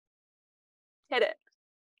Hit it.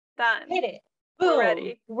 Done. Hit it. We're Boom.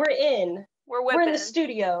 ready. We're in. We're We're in whipping. the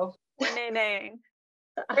studio. We're nay-naying.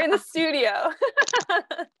 We're in the studio.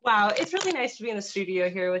 Wow, it's really nice to be in the studio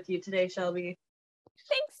here with you today, Shelby.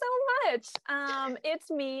 Thanks so much. It's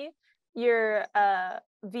me, your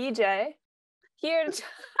VJ, here to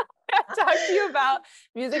talk to you about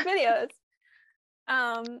music videos.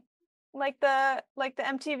 Like the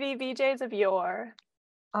MTV VJs of yore.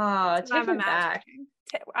 Take it back.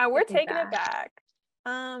 We're taking it back.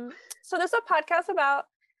 So this is a podcast about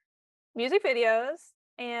music videos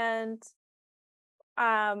and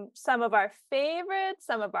some of our favorites,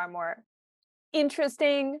 some of our more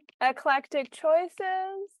interesting, eclectic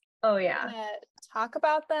choices. Oh yeah. We're gonna talk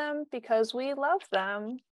about them because we love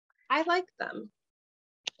them. I like them.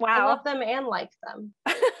 Wow. I love them and like them.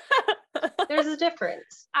 There's a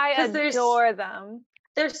difference. I adore them.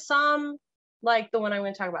 There's some, like the one I'm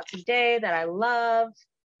going to talk about today, that I love,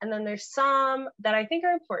 and then there's some that I think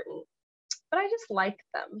are important, but I just like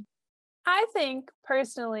them. I think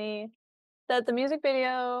personally that the music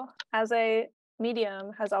video as a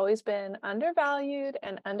medium has always been undervalued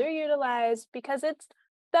and underutilized because it's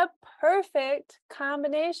the perfect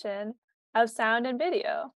combination of sound and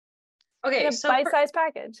video. Okay, in a so bite-sized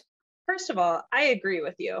package. First of all, I agree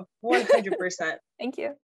with you 100%. Thank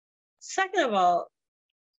you. Second of all,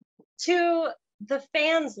 to the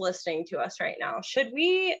fans listening to us right now, should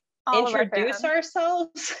we introduce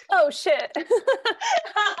ourselves? Oh shit.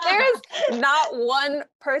 There's not one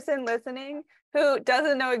person listening who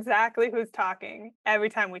doesn't know exactly who's talking every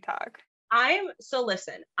time we talk.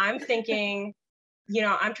 Listen, I'm thinking,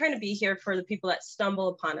 I'm trying to be here for the people that stumble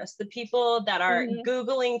upon us, the people that are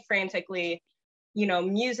Googling frantically,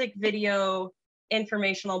 music video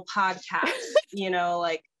informational podcasts,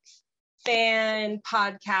 like fan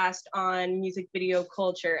podcast on music video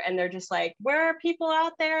culture. And they're just like, where are people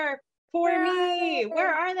out there for me?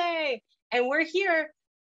 Where are they? And we're here,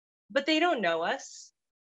 but they don't know us.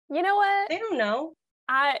 You know what? They don't know.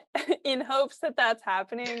 In hopes that that's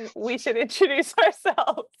happening, we should introduce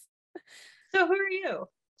ourselves. So who are you?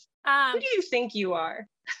 Who do you think you are?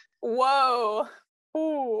 Whoa.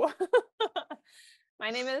 Ooh.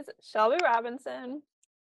 My name is Shelby Robinson.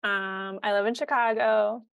 I live in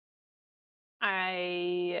Chicago.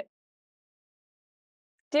 I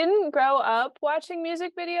didn't grow up watching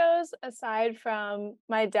music videos aside from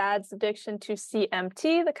my dad's addiction to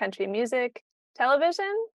CMT, the country music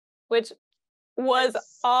television, which was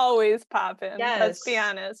always popping. Yes. Let's be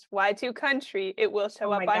honest. Y2 Country, it will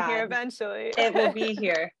show up on here eventually. It will be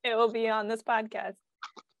here. It will be on this podcast.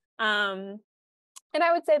 And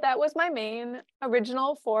I would say that was my main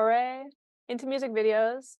original foray into music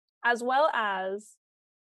videos, as well as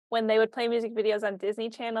when they would play music videos on Disney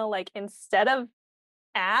Channel, like instead of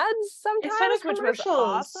ads sometimes, which was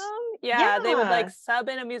awesome. Yeah, they would like sub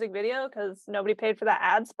in a music video because nobody paid for that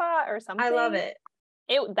ad spot or something. I love it.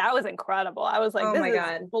 That was incredible. I was like,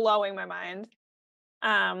 this is blowing my mind.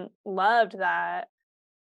 Loved that.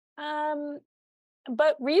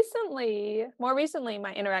 But more recently,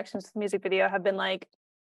 my interactions with music video have been like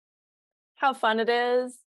how fun it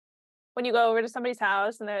is when you go over to somebody's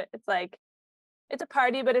house and it's like, it's a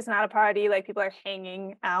party, but it's not a party. Like people are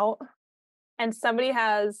hanging out and somebody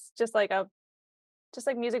has just like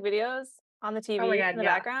music videos on the TV in the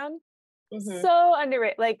background. Mm-hmm. So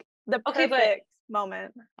underrated. Like the perfect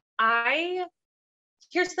moment.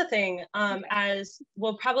 Here's the thing, as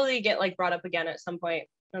we'll probably get like brought up again at some point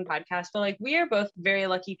on podcast, but like we are both very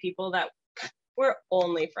lucky people that we're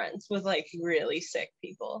only friends with like really sick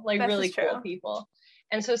people, like really cool people.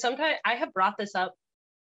 And so sometimes I have brought this up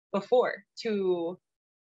before to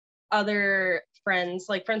other friends,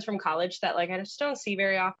 like friends from college that like I just don't see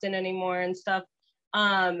very often anymore and stuff.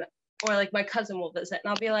 Or like my cousin will visit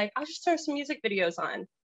and I'll be like, I'll just throw some music videos on.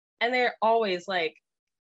 And they're always like,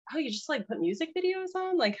 oh, you just like put music videos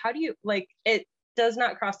on? Like, how do you, like, it does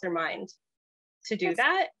not cross their mind to do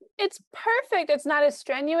that. It's perfect. It's not as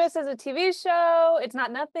strenuous as a TV show. It's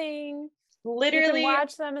not nothing. Literally you can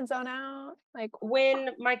watch them and zone out. Like when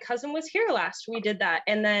my cousin was here last, we did that.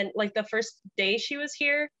 And then like the first day she was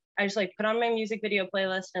here, I just like put on my music video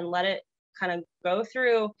playlist and let it kind of go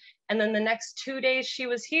through. And then the next 2 days she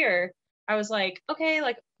was here, I was like, okay,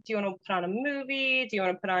 like, do you want to put on a movie? Do you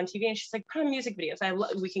want to put on TV? And she's like, put on music videos.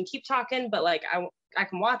 We can keep talking, but like, I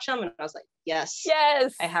can watch them. And I was like, yes,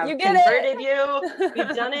 I have converted you.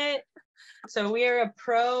 We've done it. So we are a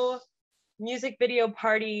pro music video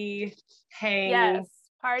party hang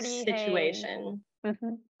situation.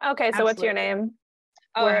 Mm-hmm. Okay, so what's your name?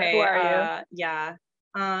 Oh, who are you? Yeah.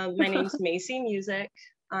 My name's Macy Music.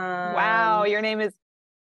 Wow, your name is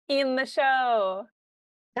in the show.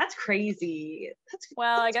 That's crazy.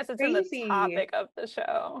 Well, I that's guess it's crazy. in the topic of the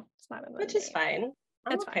show. It's not in the Which name. is fine.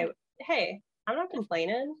 I'm it's okay. fine. Hey, I'm not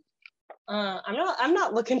complaining. I'm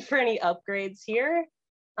not looking for any upgrades here.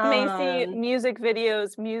 Macy, music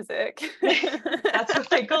videos, music. That's what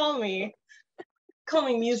they call me. Call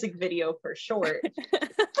me music video for short.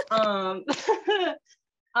 I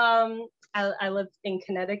live in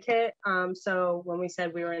Connecticut. So when we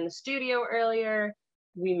said we were in the studio earlier,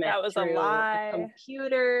 we met that was through a lie. A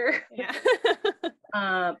computer. Yeah.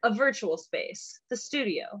 A virtual space, the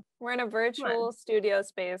studio. We're in a virtual studio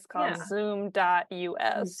space called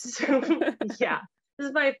Zoom.us. Yeah.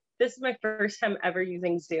 This is my first time ever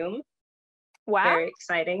using Zoom. Wow. Very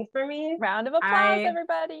exciting for me. Round of applause,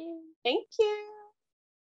 everybody. Thank you.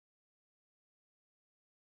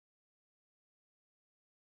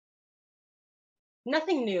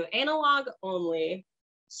 Nothing new, analog only.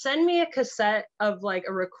 Send me a cassette of like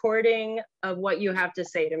a recording of what you have to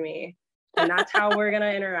say to me. And that's how we're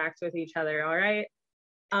gonna interact with each other, all right?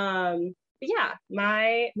 But yeah,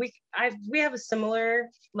 we have a similar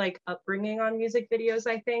like upbringing on music videos,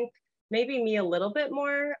 I think. Maybe me a little bit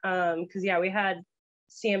more. Because yeah, we had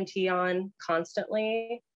CMT on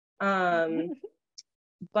constantly.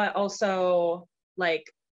 But also like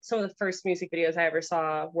some of the first music videos I ever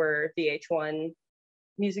saw were VH1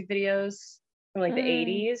 music videos from like the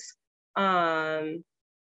 80s.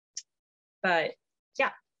 But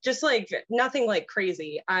yeah, just like nothing like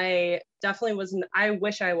crazy. I definitely wasn't, I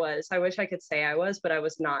wish I could say I was, but I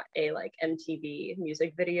was not a like MTV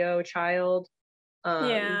music video child.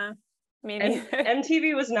 Yeah, me neither. And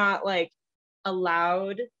MTV was not like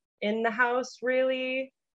allowed in the house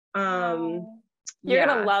really. You're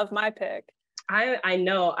gonna love my pick. I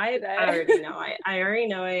know. I already know. I already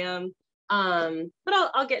know I am.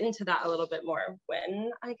 But I'll get into that a little bit more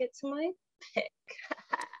when I get to my pick.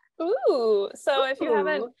 Ooh, so if you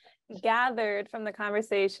haven't gathered from the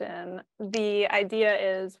conversation, the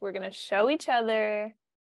idea is we're gonna show each other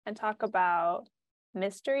and talk about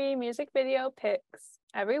mystery music video picks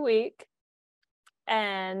every week.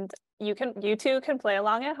 And you two can play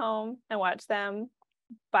along at home and watch them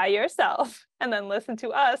by yourself and then listen to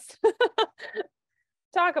us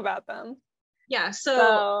talk about them. Yeah,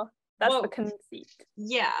 so that's the conceit.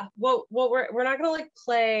 Yeah, well we're not gonna like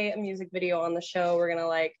play a music video on the show. We're gonna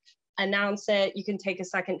like announce it. You can take a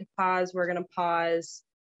second to pause. We're gonna pause,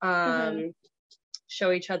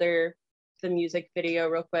 show each other the music video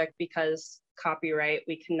real quick because copyright,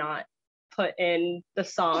 we cannot put in the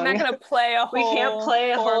song. I'm not gonna play a whole we can't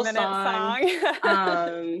play a whole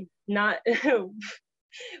song. Not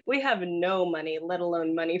we have no money, let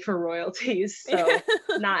alone money for royalties, so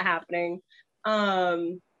not happening.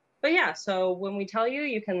 But yeah, so when we tell you,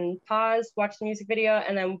 you can pause, watch the music video,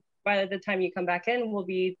 and then by the time you come back in, we'll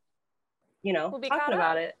be, talking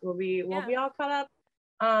about it. We'll be all caught up.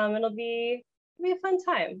 It'll be a fun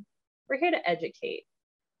time. We're here to educate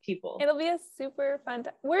people. It'll be a super fun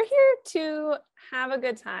time. We're here to have a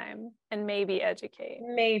good time and maybe educate.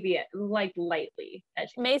 Maybe like lightly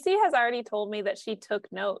educate. Macy has already told me that she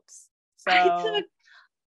took notes. So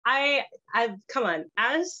I come on,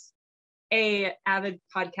 as a avid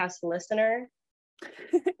podcast listener,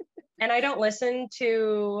 and I don't think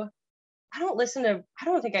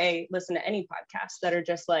I listen to any podcasts that are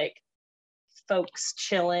just like folks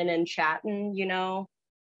chilling and chatting,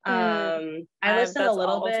 I listen a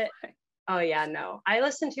little bit. Oh yeah, no. I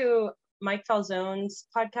listen to Mike Falzone's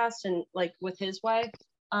podcast and like with his wife,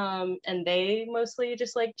 and they mostly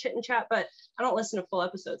just like chit and chat, but I don't listen to full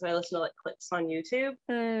episodes. I listen to like clips on YouTube.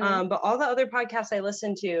 But all the other podcasts I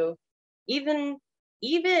listen to, even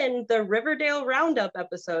the Riverdale Roundup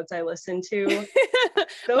episodes I listen to,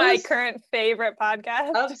 my current favorite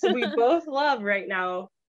podcast we both love right now,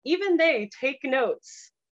 even they take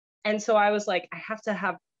notes. And so I was like, I have to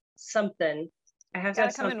have something. I have to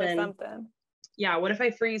have something. Come in with something. Yeah, what if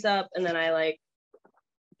I freeze up and then I'm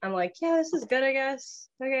like, yeah, this is good, I guess.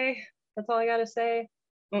 Okay, that's all I gotta say.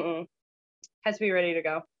 Has to be ready to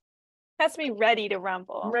go. Has to be ready to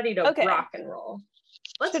rumble. Ready to rock and roll.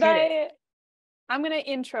 Let's hit it. I'm gonna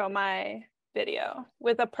intro my video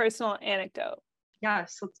with a personal anecdote.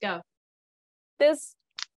 Yes, let's go. This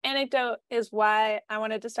anecdote is why I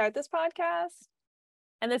wanted to start this podcast.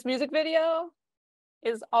 And this music video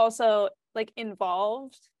is also like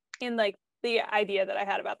involved in like the idea that I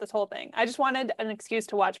had about this whole thing. I just wanted an excuse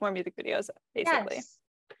to watch more music videos, basically. Yes.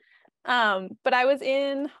 But I was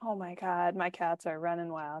in, oh my God, my cats are running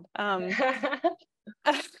wild. I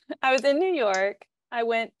was in New York. I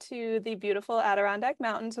went to the beautiful Adirondack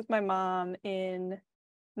Mountains with my mom in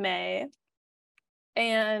May.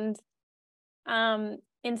 And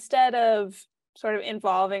instead of sort of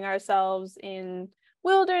involving ourselves in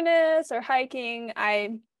wilderness or hiking.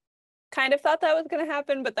 I kind of thought that was going to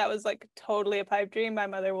happen, but that was like totally a pipe dream. My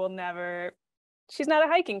mother will never, she's not a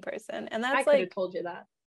hiking person. And that's I could have told you that.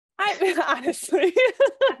 Honestly.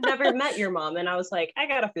 I've never met your mom, and I was like, I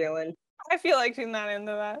got a feeling. I feel like she's not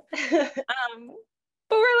into that.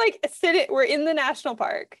 But we're like we're in the national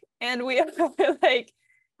park, and we like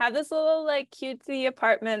have this little like cutesy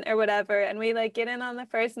apartment or whatever, and we like get in on the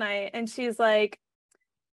first night, and she's like,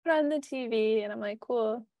 put on the TV, and I'm like,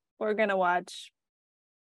 cool, we're gonna watch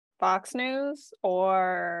Fox News,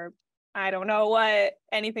 or I don't know what,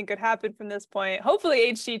 anything could happen from this point.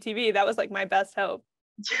 Hopefully HGTV, that was like my best hope.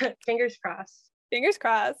 Fingers crossed. Fingers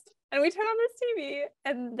crossed. And we turn on this TV,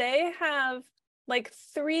 and they have like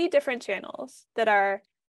 3 different channels that are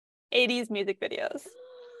 80s music videos.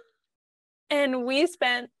 And we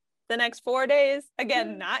spent the next 4 days,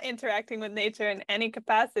 again, not interacting with nature in any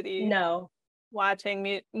capacity. No. Watching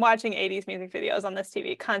 80s music videos on this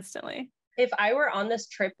TV constantly. If I were on this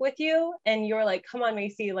trip with you and you're like, come on,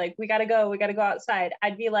 Macy, like, we gotta go outside,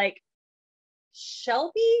 I'd be like,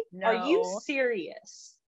 Shelby, no. Are you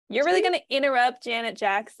serious? You're really going to interrupt Janet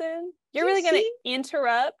Jackson? You're really going to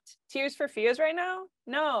interrupt Tears for Fears right now?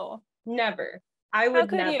 No. Never. I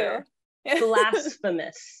would never.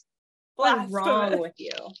 Blasphemous. What's wrong with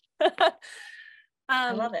you?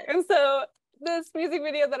 I love it. And so this music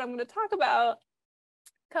video that I'm going to talk about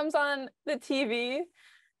comes on the TV,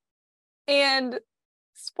 and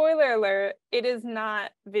spoiler alert, it is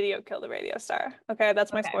not Video Killed the Radio Star. Okay,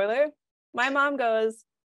 that's my spoiler. My mom goes,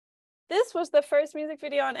 this was the first music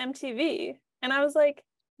video on MTV. And I was like,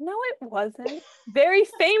 no, it wasn't. Very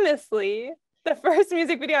famously, the first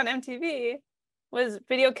music video on MTV was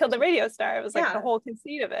Video Killed the Radio Star. It was like the whole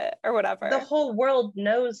conceit of it or whatever. The whole world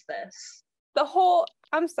knows this.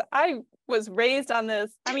 I was raised on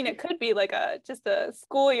this. I mean, it could be like just a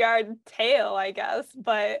schoolyard tale, I guess,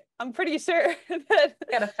 but I'm pretty sure that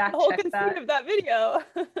the whole conceit of that video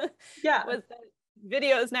was that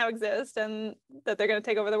videos now exist and that they're going to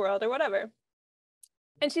take over the world or whatever.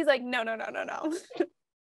 And she's like, no.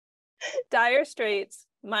 Dire Straits,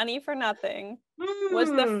 Money for Nothing was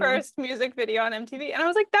the first music video on MTV. And I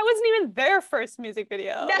was like, that wasn't even their first music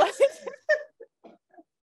video. Yes.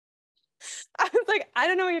 I was like, I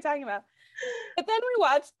don't know what you're talking about. But then we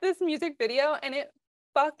watched this music video and it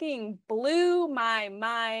fucking blew my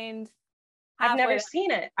mind. I've never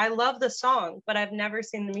seen it. I love the song, but I've never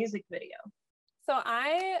seen the music video. So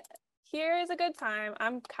here is a good time.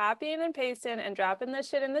 I'm copying and pasting and dropping this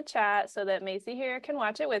shit in the chat so that Macy here can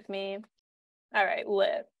watch it with me. All right,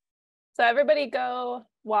 lit. So everybody go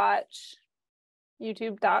watch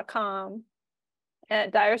youtube.com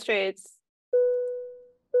at Dire Straits.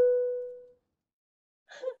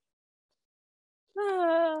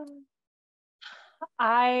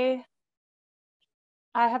 I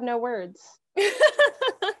have no words.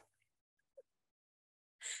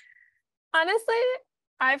 Honestly,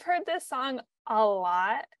 I've heard this song a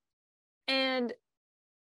lot, and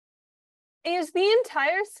is the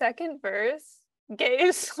entire second verse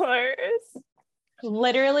gay slurs?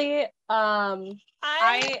 Literally, am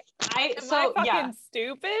I fucking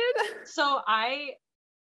stupid? So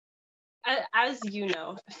as you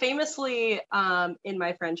know, famously, in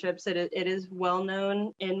my friendships, it is well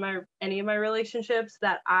known in any of my relationships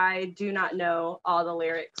that I do not know all the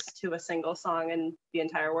lyrics to a single song in the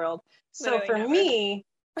entire world. So for me,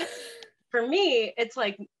 it's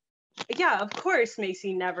like, yeah, of course,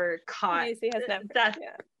 Macy never caught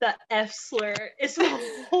the F slur is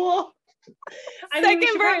whole. I mean, we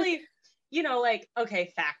should probably, like,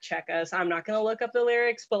 okay, fact check us. I'm not gonna look up the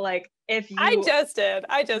lyrics, but like, if you, I just did.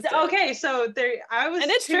 Okay, so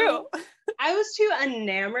it's true. I was too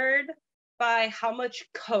enamored by how much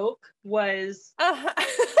coke was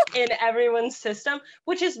in everyone's system,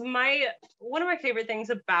 which is one of my favorite things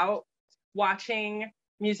about watching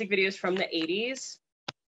music videos from the 80s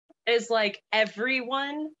is like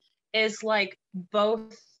everyone is like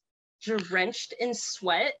both drenched in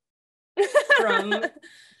sweat from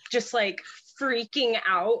just like freaking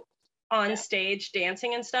out on stage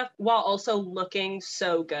dancing and stuff while also looking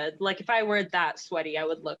so good. Like if I were that sweaty, I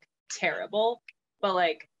would look terrible, but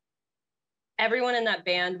like everyone in that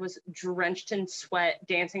band was drenched in sweat,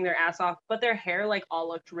 dancing their ass off, but their hair like all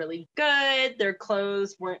looked really good. Their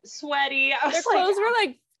clothes weren't sweaty. Their clothes were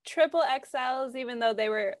like triple XLs, even though they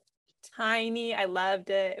were tiny. I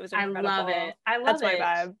loved it. It was incredible. I love it. That's my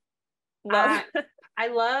vibe. I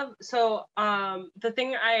love, so the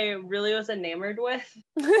thing I really was enamored with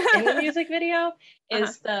in the music video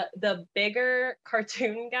is the bigger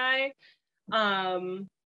cartoon guy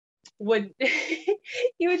would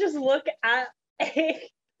he would just look at a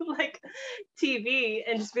like TV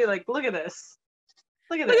and just be like, look at this.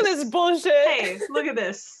 Look at this bullshit. Hey, look at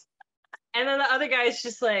this. And then the other guy's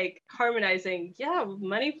just like harmonizing. Yeah,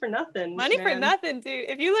 money for nothing. Money for nothing, dude.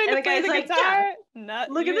 If you learn to play the guitar,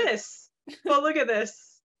 look at this. Well, look at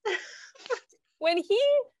this. When he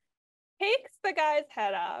takes the guy's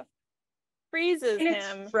head off, freezes and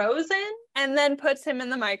him, it's frozen, and then puts him in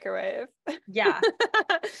the microwave. Yeah.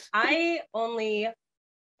 I only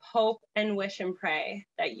hope and wish and pray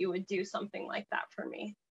that you would do something like that for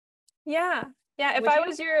me. Yeah. Yeah. If I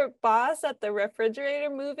was your boss at the refrigerator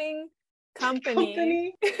moving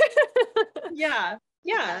company. Yeah.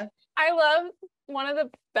 I love, one of the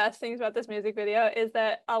best things about this music video is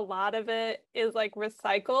that a lot of it is like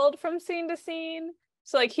recycled from scene to scene.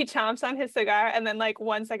 So like he chomps on his cigar and then like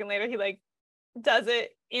 1 second later he like does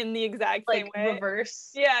it in the exact same way.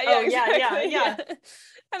 Reverse. Yeah, exactly. Yeah.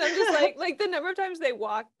 And I'm just like the number of times they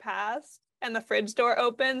walk past and the fridge door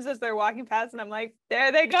opens as they're walking past, and I'm like,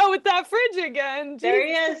 there they go with that fridge again. There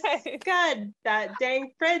he is. God, that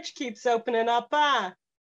dang fridge keeps opening up. Get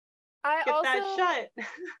that shut.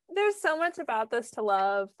 There's so much about this to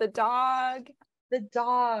love. The dog.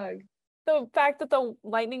 The fact that the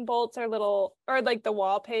lightning bolts are little, or like the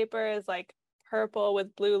wallpaper is like purple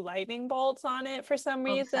with blue lightning bolts on it for some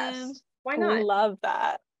reason. Obsessed. Why not? I love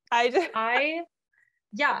that.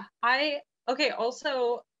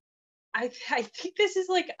 Also, I think this is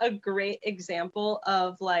like a great example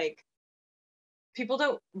of like, people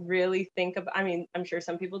don't really think of, I mean, I'm sure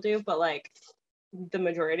some people do, but like the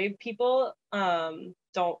majority of people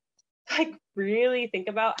don't like really think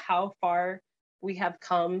about how far we have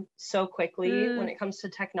come so quickly when it comes to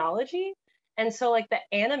technology. And so like the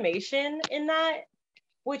animation in that,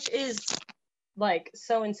 which is like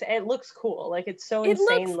so insane, it looks cool, like it's so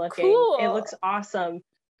insane looking. Cool. It looks awesome.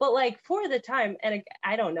 But like for the time, and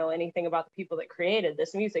I don't know anything about the people that created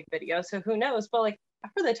this music video, so who knows, but like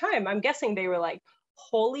for the time, I'm guessing they were like,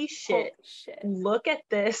 holy shit. Look at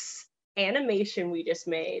this animation we just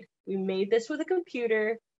made. We made this with a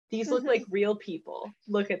computer. These look like real people.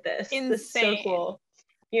 Look at this. Insane. This is so cool.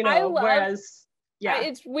 You know, whereas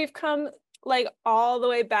we've come like all the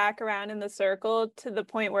way back around in the circle to the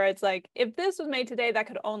point where it's like, if this was made today, that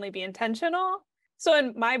could only be intentional. So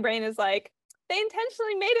in my brain is like, they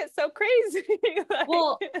intentionally made it so crazy. Like,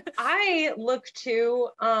 well, I look to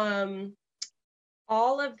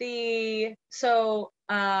all of the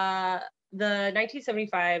the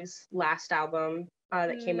 1975's last album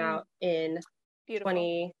that came out in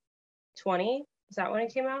 2020. Is that when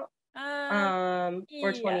it came out? Or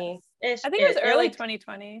 20-ish. I think it was early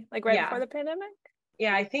 2020, like right before the pandemic.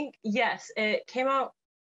 Yeah, I think, yes, it came out.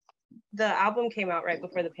 The album came out right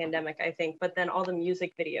before the pandemic, I think, but then all the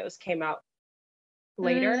music videos came out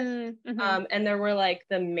later. And there were like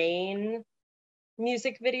the main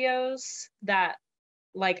music videos that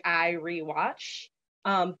like I rewatch.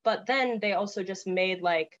 But then they also just made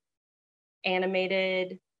like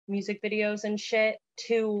animated music videos and shit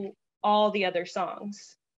to all the other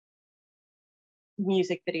songs.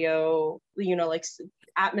 Music video, you know, like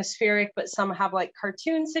atmospheric, but some have like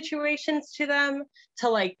cartoon situations to them, to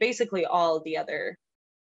like basically all the other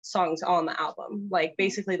songs on the album. Like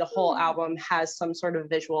basically the whole album has some sort of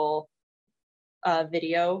visual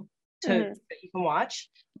video that you can watch.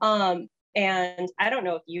 And I don't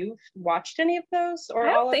know if you've watched any of those or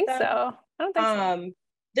I all don't think of them. so. I don't think so.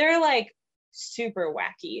 They're like super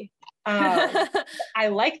wacky. I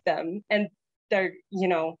like them, and they're, you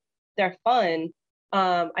know, they're fun.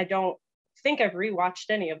 I don't think I've rewatched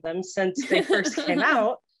any of them since they first came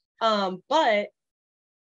out. But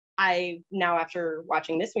I now, after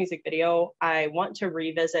watching this music video, I want to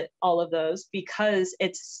revisit all of those because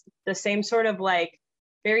it's the same sort of like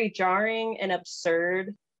very jarring and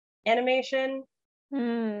absurd animation,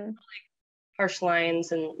 like harsh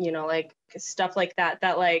lines and, you know, like stuff like that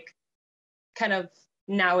like kind of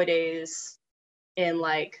nowadays in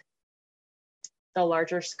like the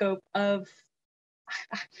larger scope of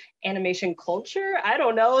animation culture, I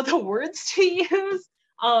don't know the words to use.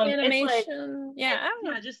 Animation, it's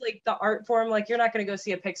like, just like the art form. Like you're not going to go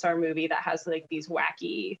see a Pixar movie that has like these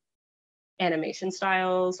wacky animation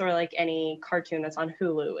styles, or like any cartoon that's on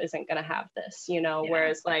Hulu isn't going to have this, you know.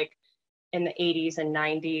 Whereas like in the 80s and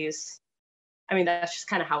 90s, I mean, that's just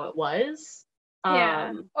kind of how it was.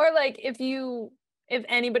 Or like if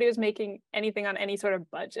anybody was making anything on any sort of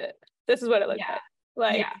budget, this is what it looked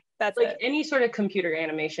like. That's like it. Any sort of computer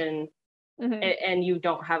animation, and you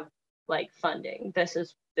don't have like funding, this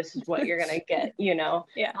is what you're gonna get, you know.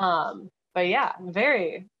 But yeah,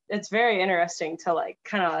 it's very interesting to like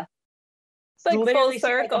kind of like literally full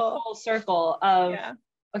circle. full circle of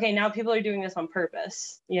okay, now people are doing this on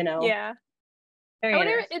purpose, you know? Yeah. Very I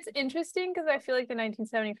wonder, interesting. it's interesting because I feel like the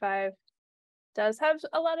 1975 does have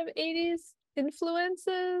a lot of 80s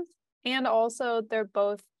influences, and also they're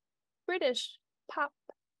both British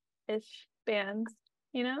pop-ish bands,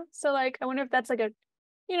 you know? So like I wonder if that's like a,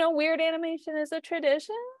 you know, weird animation is a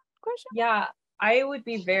tradition? Question? Yeah, I would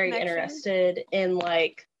be very Connection. interested in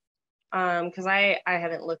like because I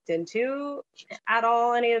haven't looked into at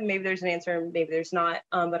all any of, maybe there's an answer, maybe there's not,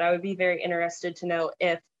 but I would be very interested to know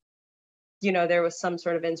if, you know, there was some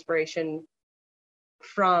sort of inspiration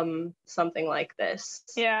from something like this.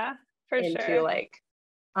 Yeah, for into sure. like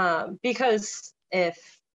because if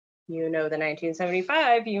you know the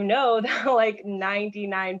 1975, you know that like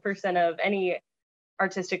 99% of any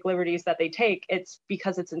artistic liberties that they take, it's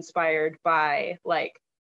because it's inspired by like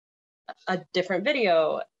a different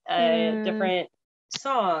video, a different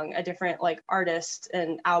song, a different like artist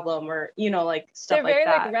and album, or you know, like stuff They're like very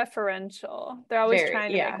that. like referential. They're always Very,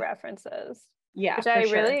 trying to make yeah. references. Yeah, which for I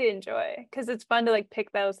sure. really enjoy because it's fun to like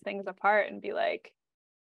pick those things apart and be like,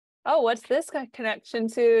 oh, what's this connection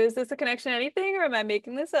to? Is this a connection to anything, or am I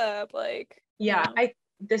making this up? Like, Yeah, you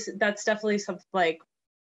know. that's definitely something like,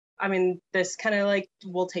 I mean, this kind of like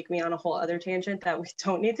will take me on a whole other tangent that we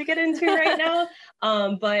don't need to get into right now.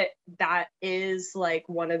 But that is like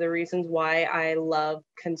one of the reasons why I love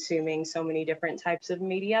consuming so many different types of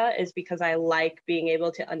media, is because I like being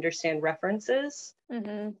able to understand references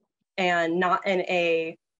and not in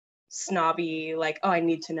a snobby, like, oh, I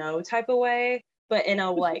need to know type of way, but in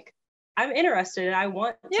a like, I'm interested and I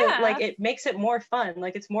want to, like, it makes it more fun.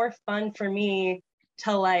 Like, it's more fun for me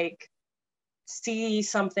to like see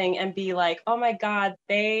something and be like, oh my God,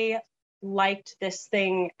 they liked this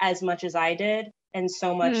thing as much as I did. And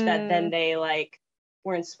so much that then they like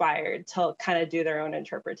were inspired to kind of do their own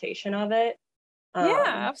interpretation of it. Yeah,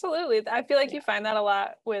 absolutely. I feel like yeah. you find that a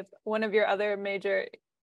lot with one of your other major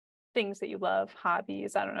things that you love,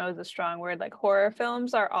 hobbies. I don't know, is a strong word. Like horror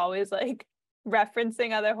films are always like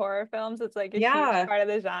referencing other horror films. It's like a huge part of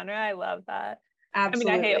the genre. I love that.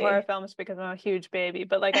 Absolutely. I mean, I hate horror films because I'm a huge baby,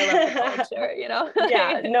 but like I love the culture, you know?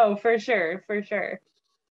 Yeah, no, for sure, for sure.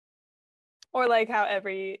 Or like how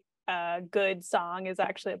every good song is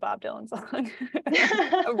actually a Bob Dylan song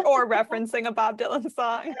or referencing a Bob Dylan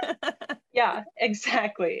song. Yeah,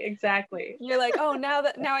 exactly. You're like, oh, now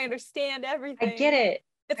I understand everything. I get it.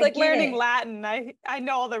 It's like learning Latin. I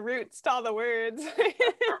know all the roots to all the words.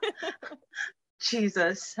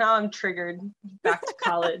 Jesus, now I'm triggered. Back to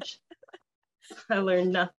college. I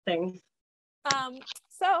learned nothing.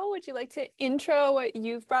 So would you like to intro what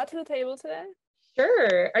you've brought to the table today?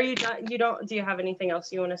 Sure. Are you done? Do you have anything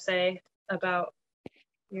else you want to say about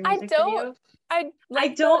your music video? I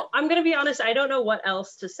don't. I'm gonna be honest, I don't know what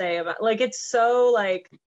else to say about, like, it's so like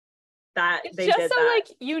that it's they just did so that. like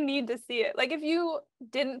you need to see it. Like if you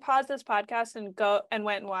didn't pause this podcast and go and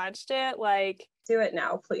went and watched it, like do it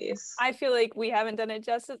now, please. I feel like we haven't done it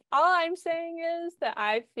justice. All I'm saying is that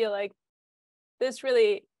I feel like this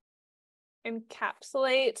really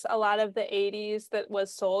encapsulates a lot of the 80s that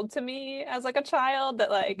was sold to me as like a child, that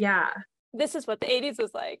like, yeah, this is what the 80s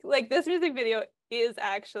was like this music video is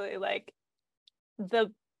actually like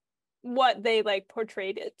what they like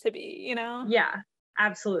portrayed it to be, you know? Yeah,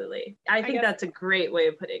 absolutely. I think that's a great way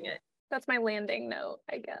of putting it. That's my landing note,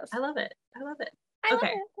 I guess. I love it.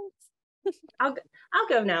 Okay. I'll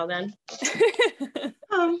go now then.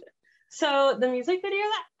 So the music video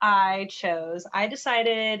that I chose, I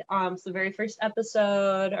decided, it's the very first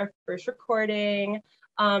episode, our first recording.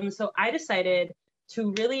 So I decided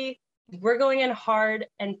to really, we're going in hard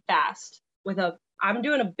and fast with I'm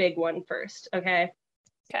doing a big one first, okay?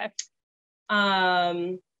 Okay.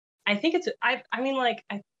 I think it's, I mean, like,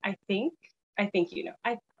 I think, you know,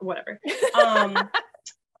 whatever.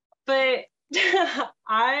 But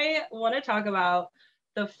I want to talk about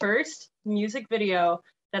the first music video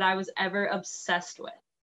that I was ever obsessed with.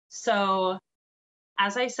 So,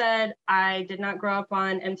 as I said, I did not grow up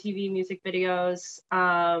on MTV music videos,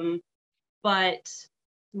 but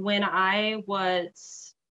when I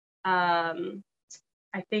was, I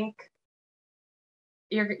think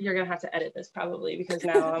you're gonna have to edit this probably, because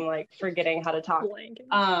now I'm like forgetting how to talk.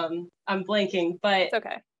 I'm blanking, but it's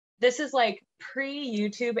okay. This is like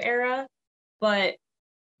pre-YouTube era, but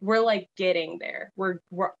we're like getting there. We're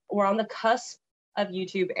on the cusp of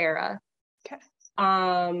YouTube era.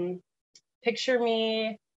 Okay. Picture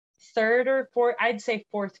me third or fourth, I'd say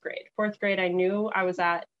fourth grade. Fourth grade, I knew I was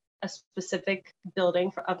at a specific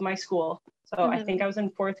building of my school. So I think I was in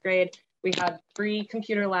fourth grade. We had free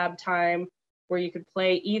computer lab time where you could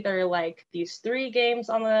play either like these 3 games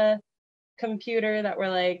on the computer that were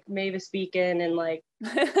like Mavis Beacon and like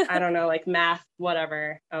I don't know, like math,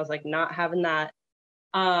 whatever. I was like not having that.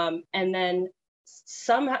 And then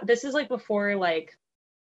somehow this is like before like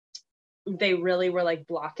they really were like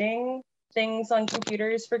blocking things on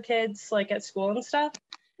computers for kids like at school and stuff.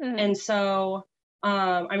 And so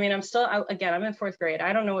I mean, I'm in 4th grade.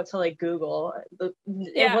 I don't know what to like Google.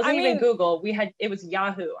 It wasn't even Google. It was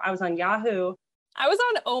Yahoo. I was on Yahoo. I was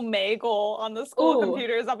on Omegle on the school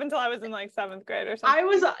computers up until I was in like 7th grade or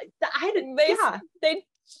something. They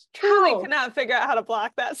truly could not figure out how to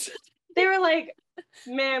block that. They were like,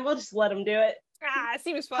 man, we'll just let them do it. It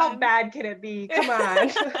seems fun. How bad can it be? Come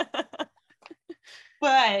on.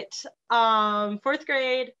 But 4th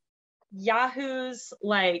grade, Yahoo's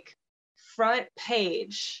like front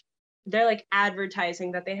page, they're like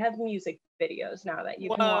advertising that they have music videos now that you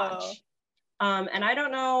can watch. And I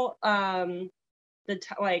don't know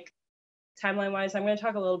timeline wise. I'm going to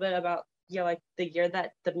talk a little bit about like the year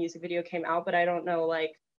that the music video came out, but I don't know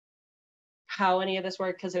like how any of this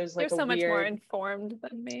worked because it was like you're so much more informed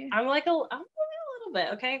than me. I'm a little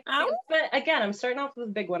bit, okay? But again, I'm starting off with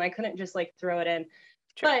a big one. I couldn't just like throw it in.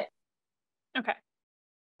 True. But okay,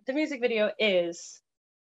 the music video is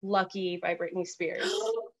Lucky by Britney Spears.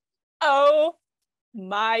 Oh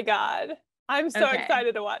my God. I'm so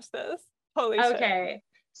excited to watch this. Holy shit. Okay,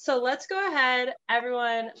 so let's go ahead,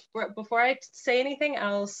 everyone. Before I say anything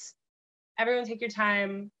else, everyone take your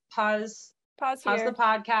time, pause the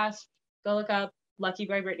podcast, go look up Lucky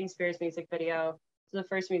by Britney Spears music video. It's the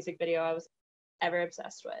first music video I was ever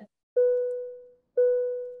obsessed with.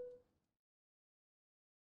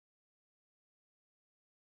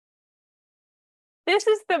 This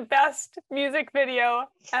is the best music video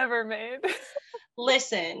ever made.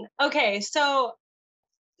 Listen, okay, so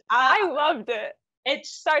I loved it. It's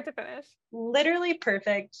start to finish. Literally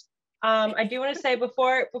perfect. I do want to say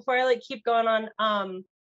before I like keep going on,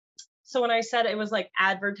 so when I said it was like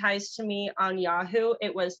advertised to me on Yahoo,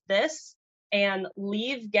 it was this and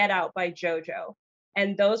Leave Get Out by JoJo.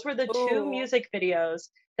 And those were the two music videos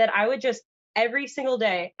that I would just every single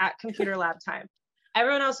day at computer lab time.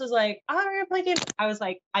 Everyone else was like, oh, we're gonna play games. I was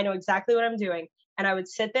like, I know exactly what I'm doing. And I would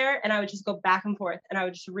sit there and I would just go back and forth and I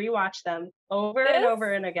would just rewatch them over and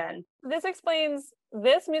over and again. This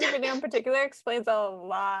music video in particular explains a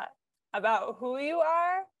lot about who you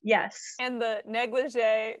are. Yes. And the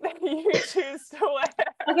negligee that you choose to wear.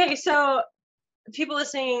 Okay, so people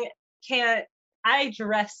listening I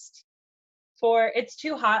dressed it's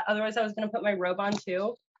too hot, otherwise I was gonna put my robe on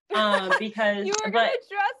too. Because you were gonna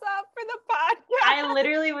dress up for the podcast. I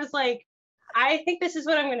literally was like, I think this is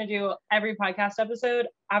what I'm gonna do every podcast episode.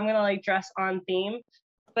 I'm gonna like dress on theme,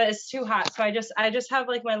 but it's too hot, so I just have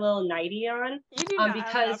like my little nightie on. You do not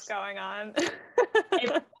have enough going on.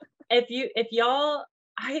 if y'all,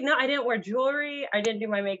 I didn't wear jewelry. I didn't do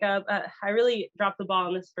my makeup. I really dropped the ball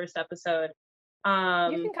in this first episode. You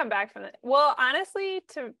can come back from it. Well, honestly,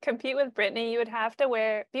 to compete with Britney, you would have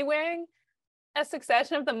to be wearing a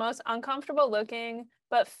succession of the most uncomfortable looking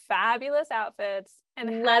but fabulous outfits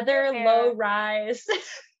and leather low rise.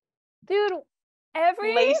 Dude,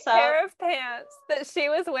 every pair of pants that she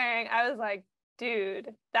was wearing, I was like, dude,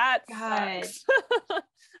 that sucks.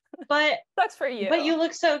 But sucks for you. But you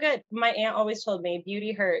look so good. My aunt always told me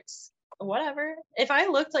beauty hurts. Whatever. If I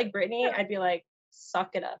looked like Britney, I'd be like,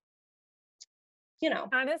 suck it up. You know.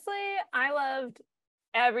 Honestly, I loved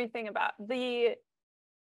everything about the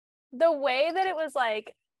way that it was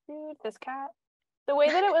like, dude, this cat. The way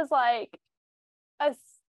that it was like a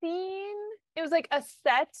scene. It was like a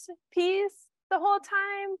set piece the whole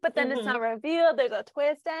time, but then it's not revealed. There's a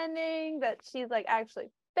twist ending that she's like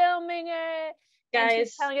actually filming it. Guys, and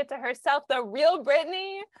she's telling it to herself, the real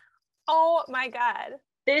Britney. Oh my God.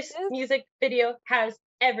 This music video has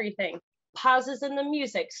everything. Pauses in the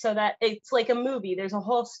music so that it's like a movie. There's a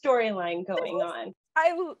whole storyline going on.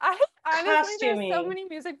 I honestly, there's so many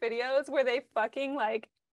music videos where they fucking like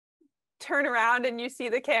turn around and you see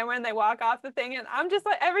the camera and they walk off the thing, and I'm just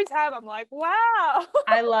like, every time I'm like, wow.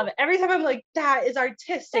 I love it. Every time I'm like, that is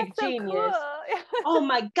artistic genius. So cool. Oh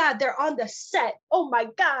my God, they're on the set. Oh my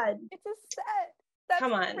God. It's a set. That's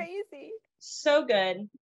Come on. Crazy. So good.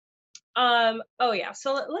 Oh yeah,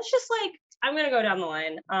 so let's just like, I'm gonna go down the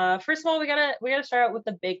line. First of all, we gotta start out with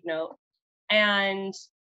the big note, and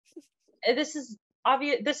this is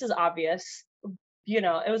obvious. You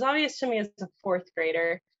know, it was obvious to me as a 4th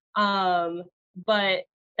grader, but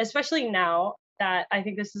especially now that I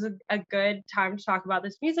think this is a good time to talk about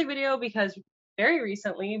this music video, because very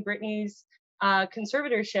recently Britney's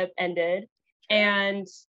conservatorship ended, and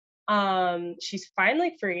she's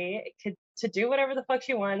finally free to do whatever the fuck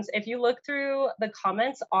she wants. If you look through the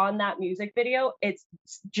comments on that music video, it's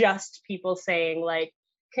just people saying like,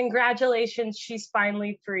 congratulations, she's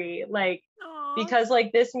finally free. Like, Aww. because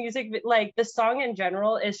like this music, like the song in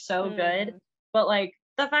general is so good, but like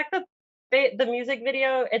the fact that the music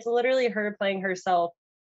video, it's literally her playing herself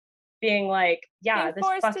being like, yeah, this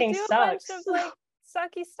fucking sucks. A bunch of like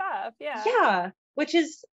sucky stuff. Yeah, which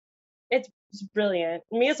is, it's brilliant.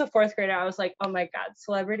 Me as a fourth grader, I was like, oh my god,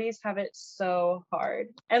 celebrities have it so hard.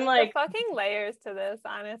 And like the fucking layers to this,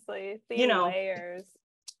 honestly. The layers.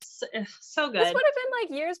 So good. This would have been like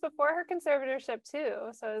years before her conservatorship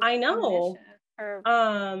too. So I know. Or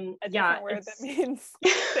a different word that means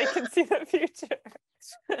they can see the future.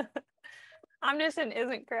 Omniscient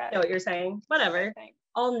isn't correct. I know what you're saying. Whatever.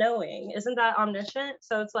 All knowing. Isn't that omniscient?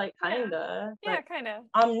 So it's like kinda. Yeah, kind of.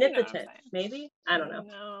 Omnipotent, maybe? I don't know.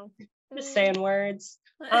 No. Just saying words.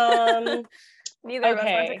 Neither of us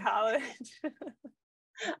went to college.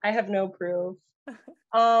 I have no proof.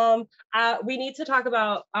 We need to talk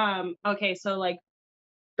about okay, so like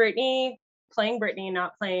Britney playing Britney,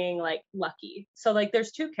 not playing like Lucky. So like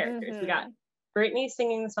there's two characters. We got Britney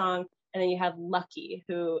singing the song, and then you have Lucky,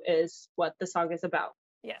 who is what the song is about.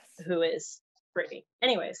 Yes. Who is Britney.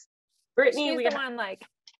 Anyways, Britney, she's the one like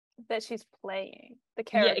that she's playing the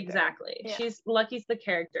character. Yeah, exactly. Yeah. Lucky's the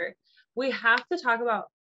character. We have to talk about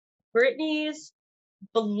Britney's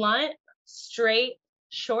blunt, straight,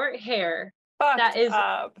 short hair that is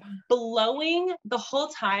blowing the whole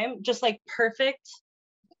time, just like perfect.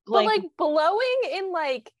 But like blowing in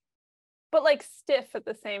like, but like stiff at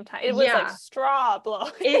the same time. It was like straw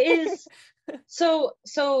blowing. It is. So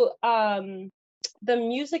the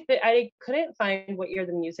music that I couldn't find what year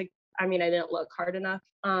the music. I mean, I didn't look hard enough.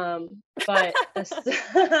 But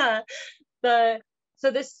the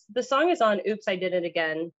song is on "Oops, I Did It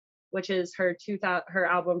Again," which is her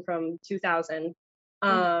album from 2000.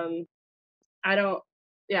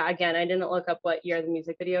 Again, I didn't look up what year the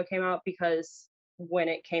music video came out because when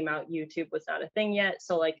it came out, YouTube was not a thing yet.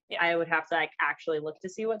 So like I would have to like actually look to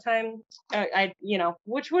see what time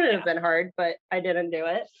which would have been hard, but I didn't do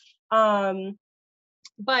it.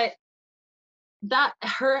 But that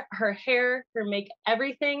her hair, her makeup,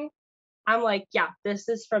 everything, I'm like, yeah, this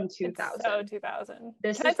is from 2000. It's so 2000.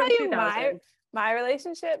 This Can is I tell from 2000. you my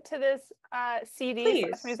relationship to this CD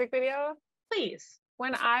music video? Please.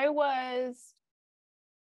 When I was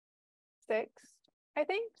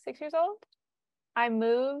 6 years old, I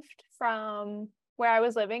moved from where I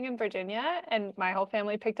was living in Virginia, and my whole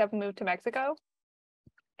family picked up and moved to Mexico.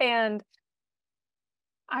 And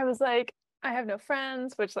I was like, I have no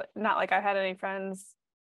friends, which not like I had any friends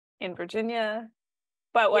in Virginia,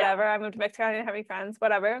 but whatever. I moved to Mexico, I didn't have any friends,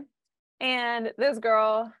 whatever. And this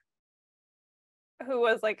girl who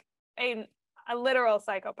was like a literal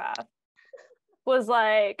psychopath was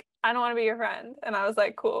like, I don't want to be your friend. And I was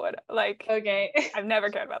like, cool. Like, okay. I've never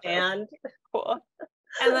cared about this. And cool.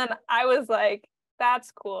 And then I was like,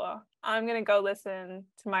 that's cool. I'm going to go listen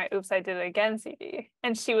to my Oops, I Did It Again CD.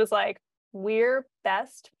 And she was like, we're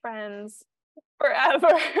best friends forever.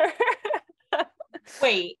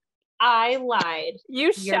 Wait, I lied.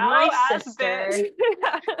 You're my sister.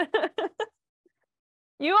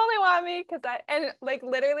 You only want me because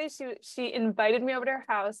literally she invited me over to her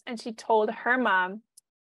house and she told her mom,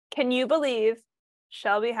 can you believe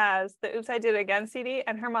Shelby has the Oops, I Did It Again CD?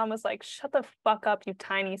 And her mom was like, shut the fuck up, you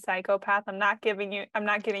tiny psychopath. I'm not giving you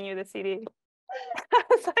the CD. I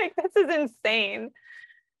was like, this is insane.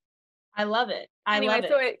 I love it.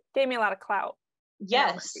 So it gave me a lot of clout.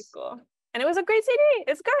 Yes. School. And it was a great CD.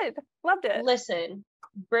 It's good. Loved it. Listen,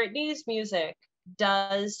 Britney's music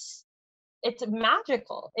it's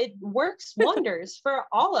magical. It works wonders for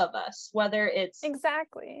all of us, whether it's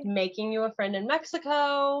making you a friend in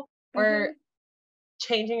Mexico or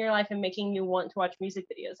changing your life and making you want to watch music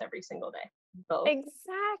videos every single day. Both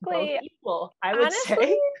equal, I would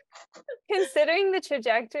say. Considering the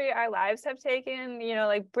trajectory our lives have taken,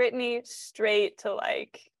 like Britney straight to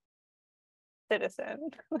like citizen.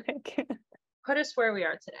 Like put us where we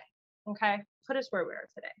are today. Okay? Put us where we are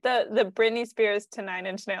today. The Britney Spears to 9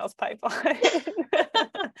 Inch Nails pipeline.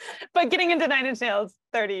 But getting into 9 Inch Nails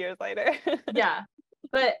 30 years later. Yeah.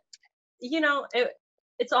 But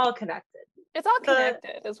it's all connected. It's all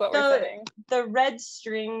connected is what we're saying. The red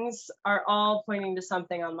strings are all pointing to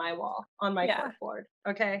something on my wall, on my corkboard.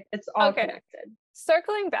 Okay? It's all connected.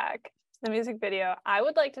 Circling back to the music video, I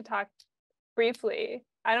would like to talk briefly.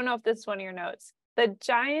 I don't know if this is one of your notes. The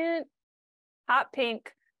giant hot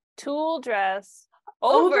pink tulle dress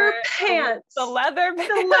over pants. The leather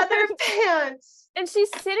pants. And she's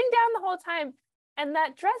sitting down the whole time. And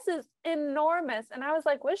that dress is enormous. And I was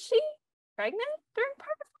like, was she pregnant during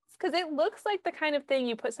part of this? Because it looks like the kind of thing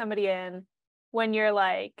you put somebody in when you're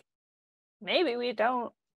like, maybe we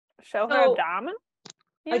don't show her abdomen.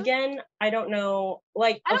 You know? Again, I don't know.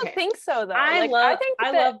 Like, I don't think so though. I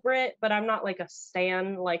love Brit, but I'm not like a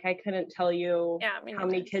stan. Like, I couldn't tell you how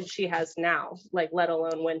many kids she has now, like, let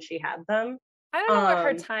alone when she had them. I don't know what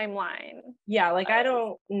her timeline. Yeah, like I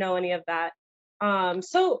don't know any of that.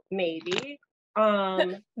 So maybe.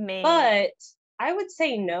 Maybe. But I would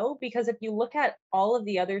say no, because if you look at all of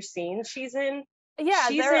the other scenes she's in,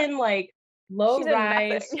 she's in like low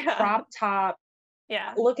rise, crop top,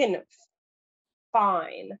 looking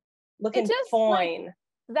fine, looking fine. Like,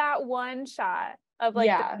 that one shot of like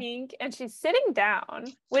the pink, and she's sitting down,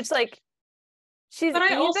 which like she's. But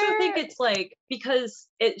I also think it's like because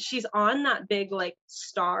she's on that big like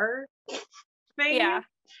star thing. Yeah.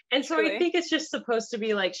 And so I think it's just supposed to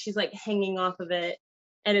be like she's like hanging off of it,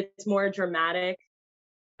 and it's more dramatic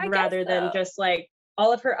rather than just like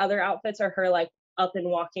all of her other outfits are her like up and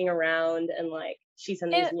walking around, and like she's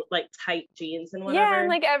in these like tight jeans and whatever. Yeah, and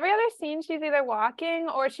like every other scene she's either walking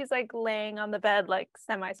or she's like laying on the bed like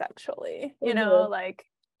semi-sexually, you know, like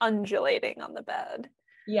undulating on the bed.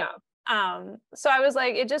 Yeah. So I was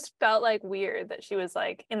like, it just felt like weird that she was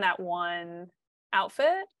like in that one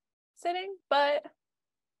outfit sitting, but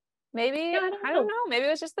maybe I don't know. Maybe it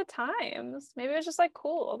was just the times. Maybe it was just like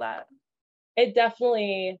cool that it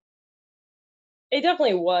definitely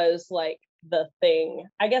was like the thing.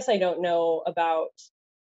 I guess I don't know about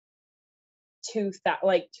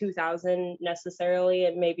 2000 necessarily,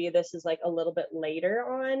 and maybe this is like a little bit later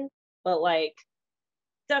on, but like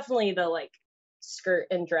definitely the like skirt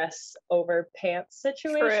and dress over pants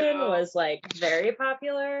situation was like very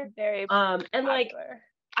popular. Very and popular. Like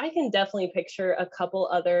I can definitely picture a couple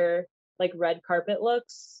other like red carpet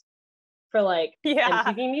looks for like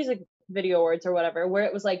MTV Music Video Awards or whatever, where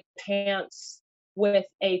it was like pants with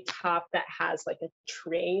a top that has like a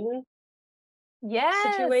train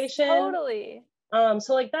situation. Totally.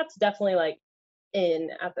 So like that's definitely like in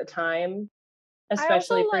at the time,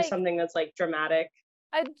 especially for something that's like dramatic.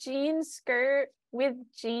 A jean skirt with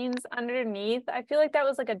jeans underneath. I feel like that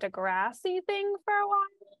was like a Degrassi thing for a while.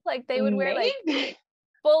 Like they would wear like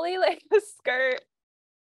fully like a skirt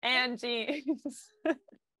and jeans.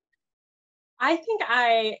 I think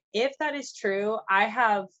if that is true, I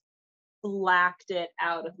have blacked it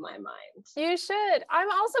out of my mind. You should.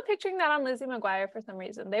 I'm also picturing that on Lizzie McGuire for some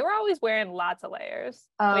reason. They were always wearing lots of layers.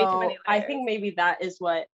 Way too many layers. I think maybe that's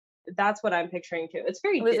what I'm picturing too. It's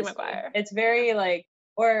very Lizzie Disney. McGuire. It's very like,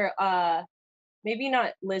 or maybe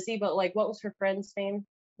not Lizzie, but like what was her friend's name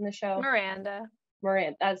in the show? Miranda.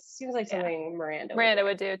 That seems like something Miranda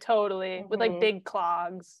would do totally with like big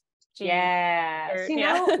clogs. Jeans. Yeah. See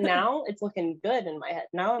now it's looking good in my head.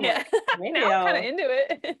 Now I'm like, maybe now I'm kind of into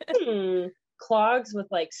it. Clogs with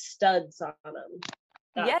like studs on them.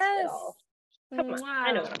 That's Come on.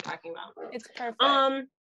 I know what I'm talking about. It's perfect. Go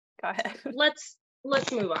ahead.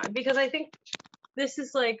 Let's move on, because I think this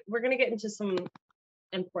is like we're gonna get into some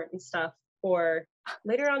important stuff for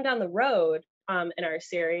later on down the road in our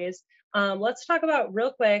series. Let's talk about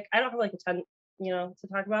real quick. I don't have like a ton to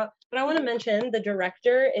talk about, but I want to mention the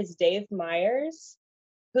director is Dave Meyers,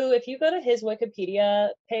 who, if you go to his Wikipedia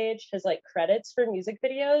page, his like credits for music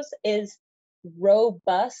videos is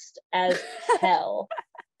robust as hell.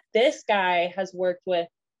 This guy has worked with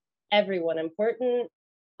everyone important,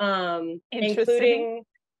 including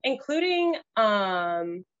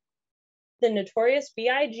the Notorious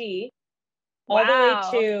B.I.G. all the way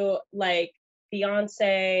to like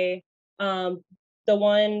Beyonce. The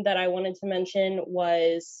one that I wanted to mention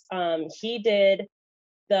was he did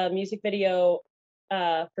the music video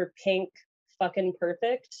for Pink, Fucking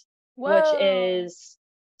Perfect, which is,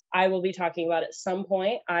 I will be talking about at some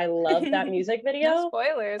point. I love that music video. No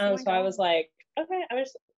spoilers. So I was like, okay, I'm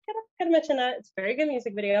just gonna mention that. It's a very good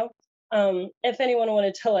music video. If anyone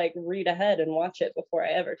wanted to like read ahead and watch it before I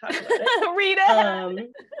ever talk about it. Read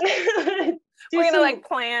ahead. We're gonna like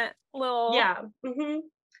plant little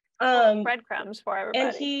breadcrumbs for everybody.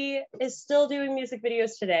 And he is still doing music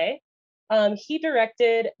videos today. He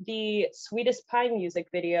directed the Sweetest Pie music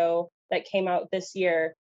video that came out this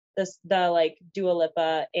year. The like Dua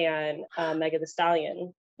Lipa and Megan Thee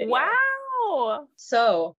Stallion video. Wow.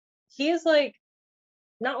 So he's like,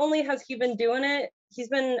 not only has he been doing it,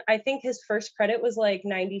 I think his first credit was like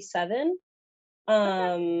 97.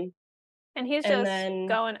 And he's just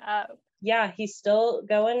going up. Yeah, he's still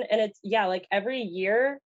going, and it's like every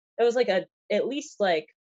year it was like at least like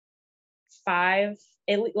 5,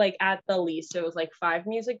 like at the least it was like 5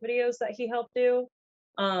 music videos that he helped do,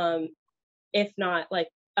 if not like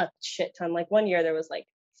a shit ton. Like one year there was like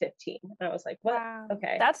 15. And I was like, what? Wow.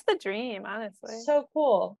 Okay. That's the dream, honestly. So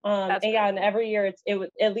cool. And yeah, and every year it was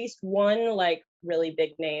at least one like really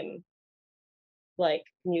big name like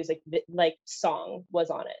music like song was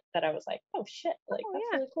on it that I was like, oh shit, like that's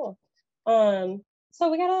really cool. So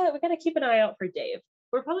we gotta keep an eye out for Dave.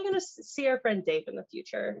 We're probably gonna see our friend Dave in the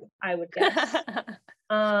future, I would guess.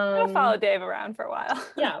 I'm gonna follow Dave around for a while.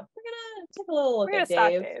 Yeah, we're gonna take a little look at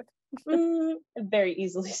Dave. Very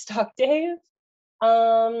easily stalk Dave.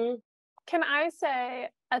 Can I say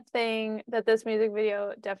a thing that this music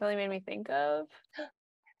video definitely made me think of?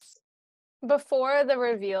 Before the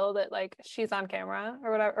reveal that like she's on camera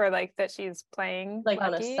or whatever, or like that she's playing like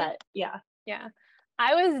Lucky, on a set, yeah,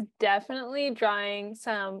 I was definitely drawing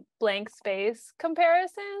some blank space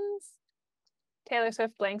comparisons. Taylor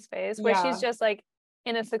Swift blank space, where she's just like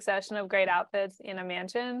in a succession of great outfits in a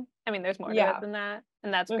mansion. I mean, there's more to it than that,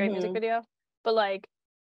 and that's a great music video. But like,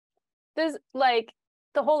 there's like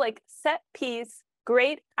the whole like set piece,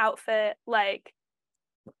 great outfit, like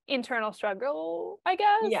internal struggle, I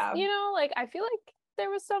guess. Yeah. You know, like I feel like there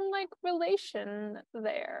was some like relation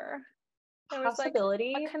there. There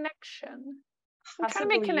possibility. Was like a connection. I'm trying to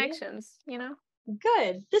make connections, you know?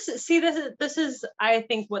 Good. This is I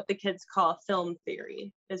think what the kids call film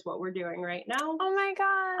theory is what we're doing right now. Oh my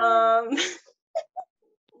god.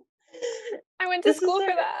 I went to school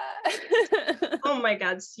for that. Oh my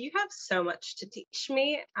god, so you have so much to teach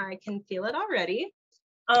me. I can feel it already.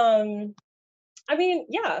 I mean,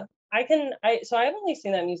 yeah, so I've only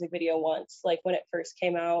seen that music video once, like when it first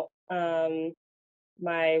came out.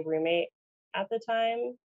 My roommate at the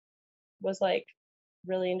time was like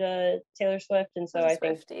really into Taylor Swift, and so I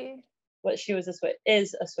think what she was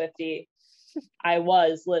is a Swiftie. I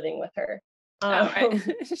was living with her. Right.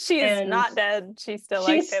 She's not dead. She's still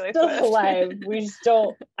like Taylor Swift. She's still alive. We just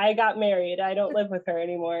don't. I got married. I don't live with her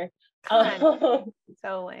anymore. So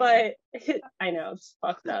lame. But I know it's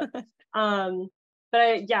fucked up.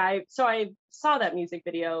 But I saw that music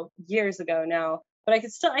video years ago now. But I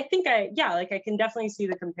can definitely see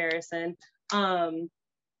the comparison.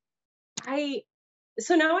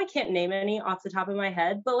 So now I can't name any off the top of my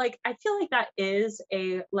head, but like I feel like that is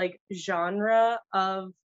a like genre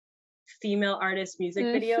of female artist music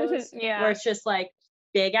videos where it's just like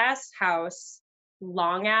big ass house,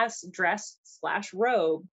 long ass dress /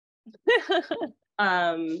 robe,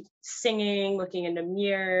 singing, looking into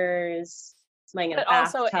mirrors, laying in a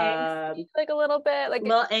bathtub, also angsty, like a little bit, like a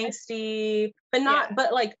little angsty, but not,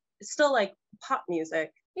 but like still like pop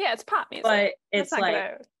music. Yeah, it's pop music, but it's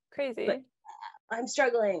like crazy. But, I'm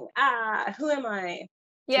struggling. Who am I?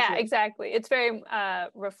 Yeah, exactly. It's very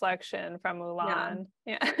reflection from Mulan.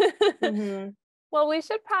 Yeah. Mm-hmm. Well, we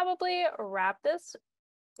should probably wrap this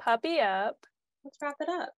puppy up. Let's wrap it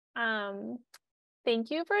up.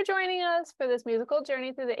 Thank you for joining us for this musical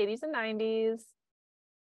journey through the 80s and 90s.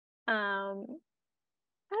 I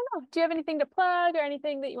don't know. Do you have anything to plug or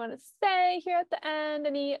anything that you want to say here at the end?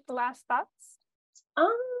 Any last thoughts?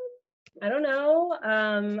 I don't know.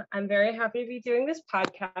 I'm very happy to be doing this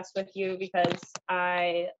podcast with you because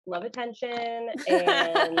I love attention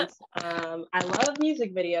and I love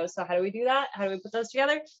music videos. So how do we do that? How do we put those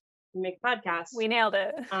together? We make a podcast. We nailed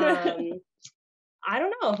it. I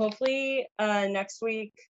don't know. Hopefully next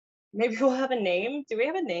week, maybe we'll have a name. Do we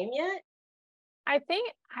have a name yet? I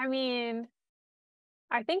think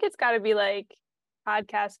it's got to be like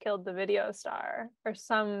Podcast Killed the Video Star or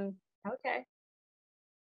some. Okay.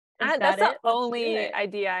 That's the only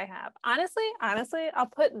idea I have. Honestly, I'll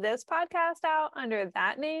put this podcast out under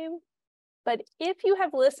that name. But if you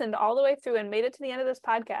have listened all the way through and made it to the end of this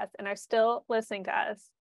podcast and are still listening to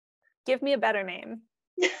us, give me a better name.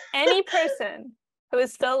 Any person who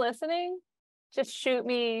is still listening, just shoot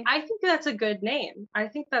me. I think that's a good name. I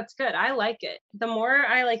think that's good. I like it. The more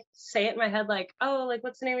I like say it in my head, like, oh, like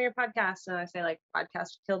what's the name of your podcast? And I say like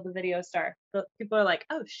Podcast Killed the Video Star. People are like,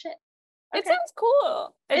 oh shit. Okay. It sounds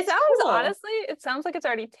cool. Honestly, it sounds like it's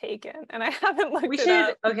already taken, and I haven't looked it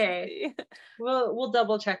up. Okay. We'll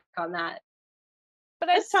double check on that. But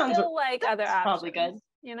I still like other options. Probably good.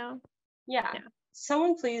 You know? Yeah.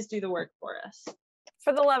 Someone please do the work for us.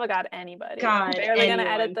 For the love of God, anybody. God, I'm barely gonna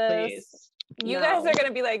edit this. Please. You guys are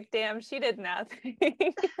gonna be like, damn, she did nothing.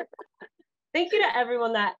 Thank you to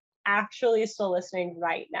everyone that actually is still listening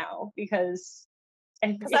right now, because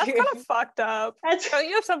that's kind of fucked up. Don't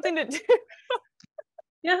you have something to do?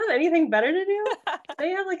 You don't have anything better to do? Don't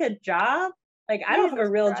you have like a job? Like I don't have a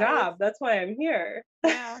real job. That's why I'm here.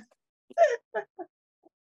 Yeah.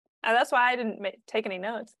 That's why I didn't take any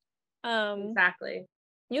notes. Exactly.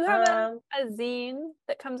 You have a zine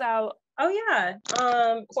that comes out. Oh yeah.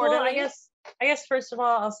 Well, I guess first of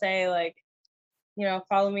all I'll say like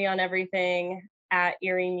follow me on everything at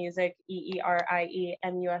Erie Music, EERIEMUSICK.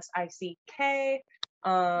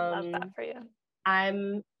 Love that for you.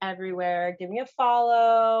 I'm everywhere. Give me a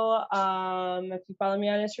follow. If you follow me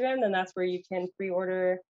on Instagram, then that's where you can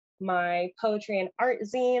pre-order my poetry and art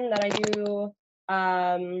zine that I do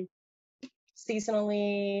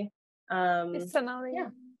seasonally.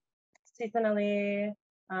 Seasonally.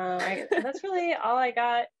 That's really all I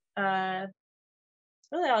got. That's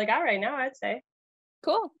really all I got right now, I'd say.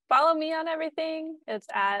 Cool. Follow me on everything. It's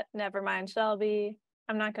at Nevermind Shelby.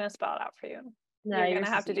 I'm not gonna spell it out for you. No, you're gonna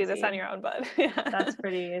have to do this on your own, but yeah. That's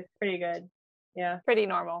pretty good. Yeah. Pretty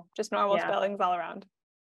normal. Just normal spellings all around.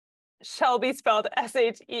 Shelby spelled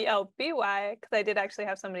Shelby, because I did actually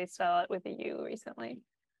have somebody spell it with a U recently.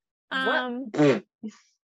 What? Shelby.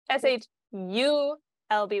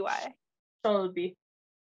 Shelby.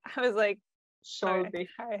 I was like, Shelby.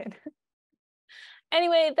 All right.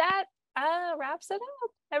 Anyway, that wraps it up.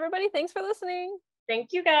 Everybody, thanks for listening.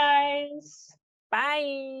 Thank you guys.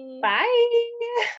 Bye. Bye.